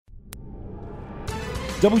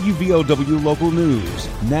WVOW Local News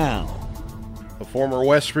now. A former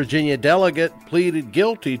West Virginia delegate pleaded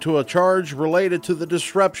guilty to a charge related to the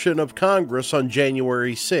disruption of Congress on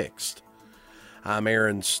January 6th. I'm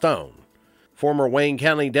Aaron Stone. Former Wayne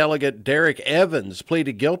County Delegate Derek Evans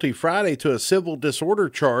pleaded guilty Friday to a civil disorder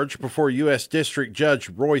charge before U.S. District Judge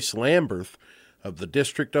Royce Lamberth of the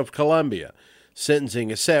District of Columbia.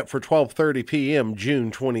 Sentencing is set for 12:30 p.m. June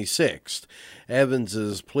 26th.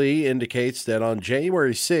 Evans's plea indicates that on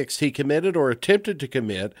January 6th he committed or attempted to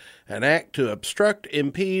commit an act to obstruct,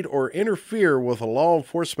 impede, or interfere with a law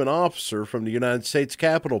enforcement officer from the United States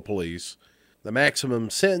Capitol Police. The maximum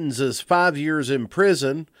sentence is 5 years in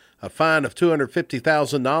prison, a fine of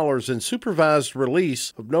 $250,000, and supervised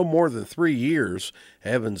release of no more than 3 years.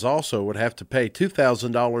 Evans also would have to pay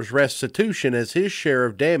 $2,000 restitution as his share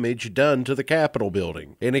of damage done to the Capitol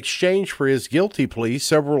building. In exchange for his guilty plea,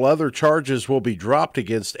 several other charges will be dropped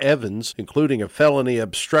against Evans, including a felony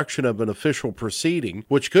obstruction of an official proceeding,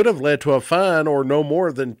 which could have led to a fine or no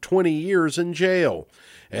more than 20 years in jail.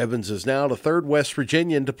 Evans is now the third West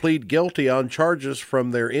Virginian to plead guilty on charges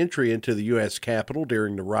from their entry into the U.S. Capitol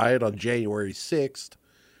during the riot on January 6th.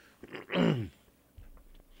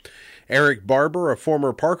 Eric Barber, a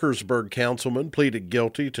former Parkersburg councilman, pleaded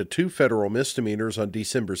guilty to 2 federal misdemeanors on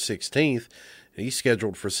December 16th. He's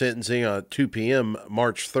scheduled for sentencing at 2 p.m.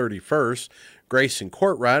 March 31st. Grayson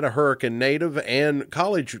Courtright, a Hurricane native and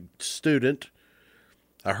college student,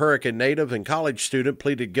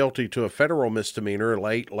 pleaded guilty to a federal misdemeanor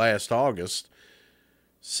late last August,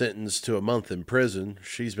 sentenced to a month in prison.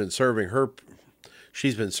 She's been serving her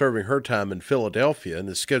time in Philadelphia and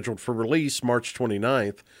is scheduled for release March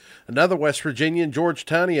 29th. Another West Virginian, George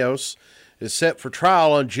Tanios, is set for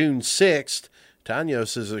trial on June 6th.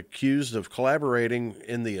 Tanios is accused of collaborating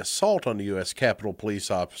in the assault on the U.S. Capitol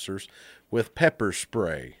Police officers with pepper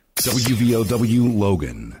spray. WVOW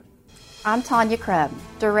Logan. I'm Tanya Crubb,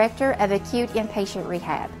 Director of Acute Inpatient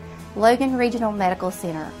Rehab, Logan Regional Medical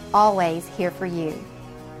Center, always here for you.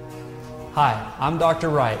 Hi, I'm Dr.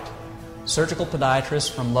 Wright, Surgical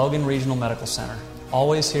Podiatrist from Logan Regional Medical Center,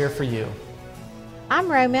 always here for you. I'm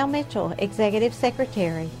Romel Mitchell, Executive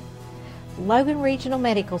Secretary, Logan Regional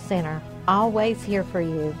Medical Center, always here for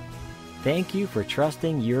you. Thank you for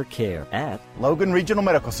trusting your care at Logan Regional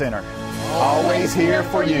Medical Center, always here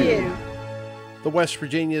for you. The West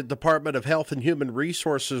Virginia Department of Health and Human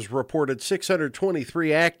Resources reported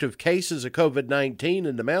 623 active cases of COVID-19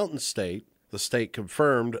 in the Mountain State. The state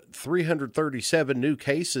confirmed 337 new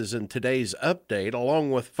cases in today's update, along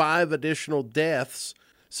with 5 additional deaths.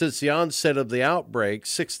 Since the onset of the outbreak,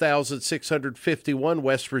 6,651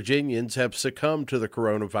 West Virginians have succumbed to the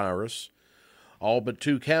coronavirus. All but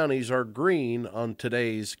 2 counties are green on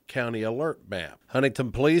today's county alert map.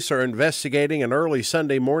 Huntington police are investigating an early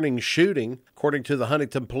Sunday morning shooting. According to the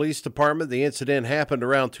Huntington Police Department, the incident happened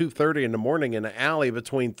around 2:30 in the morning in an alley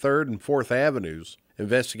between 3rd and 4th Avenues.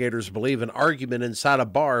 Investigators believe an argument inside a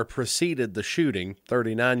bar preceded the shooting.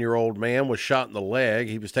 39-year-old man was shot in the leg.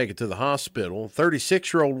 He was taken to the hospital.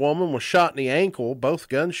 36-year-old woman was shot in the ankle. Both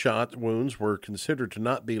gunshot wounds were considered to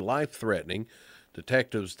not be life-threatening.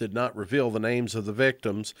 Detectives did not reveal the names of the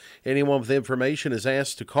victims. Anyone with information is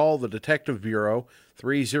asked to call the Detective Bureau,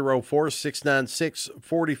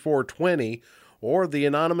 304-696-4420, or the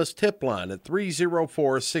anonymous tip line at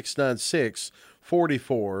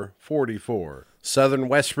 304-696-4444. Southern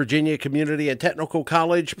West Virginia Community and Technical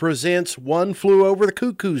College presents One Flew Over the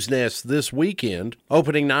Cuckoo's Nest this weekend.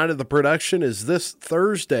 Opening night of the production is this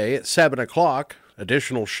Thursday at 7 o'clock.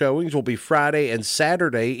 Additional showings will be Friday and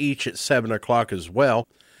Saturday, each at 7 o'clock as well.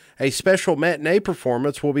 A special matinee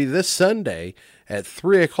performance will be this Sunday at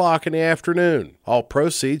 3 o'clock in the afternoon. All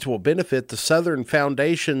proceeds will benefit the Southern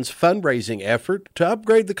Foundation's fundraising effort to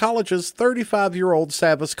upgrade the college's 35-year-old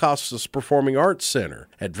Savas Costas Performing Arts Center.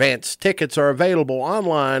 Advanced tickets are available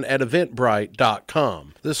online at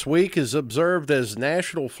eventbrite.com. This week is observed as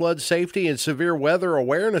National Flood Safety and Severe Weather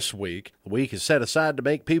Awareness Week. The week is set aside to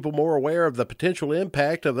make people more aware of the potential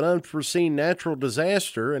impact of an unforeseen natural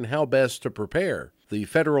disaster and how best to prepare. The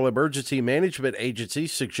Federal Emergency Management Agency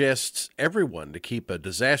suggests everyone to keep a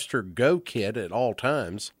disaster go kit at all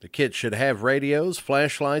times. The kit should have radios,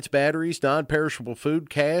 flashlights, batteries, non-perishable food,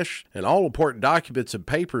 cash, and all important documents and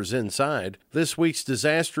papers inside. This week's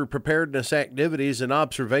disaster preparedness activities and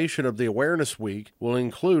observation of the Awareness Week will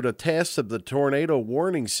include a test of the tornado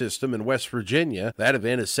warning system in West Virginia. That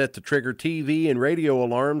event is set to trigger TV and radio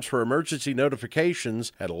alarms for emergency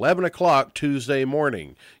notifications at 11 o'clock Tuesday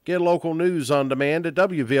morning. Get local news on demand at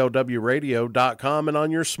WVOWradio.com and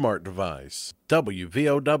on your smart device.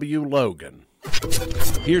 WVOW Logan.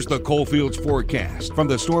 Here's the Coalfields forecast from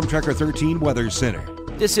the Storm Tracker 13 Weather Center.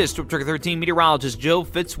 This is Storm Tracker 13 meteorologist Joe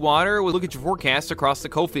Fitzwater. We'll look at your forecast across the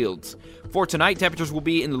coal fields. For tonight, temperatures will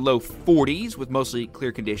be in the low 40s with mostly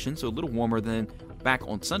clear conditions, so a little warmer than back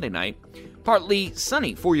on Sunday night. Partly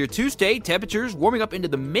sunny for your Tuesday, temperatures warming up into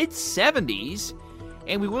the mid-70s.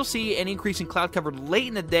 And we will see an increase in cloud cover late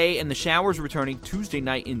in the day, and the showers returning Tuesday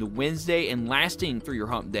night into Wednesday and lasting through your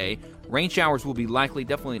hump day. Rain showers will be likely,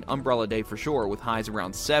 definitely an umbrella day for sure, with highs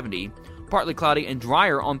around 70. Partly cloudy and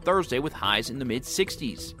drier on Thursday with highs in the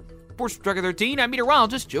mid-60s. For Storm Tracker 13, I'm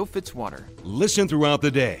meteorologist Joe Fitzwater. Listen throughout the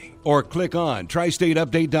day or click on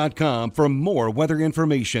tristateupdate.com for more weather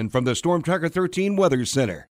information from the Storm Tracker 13 Weather Center.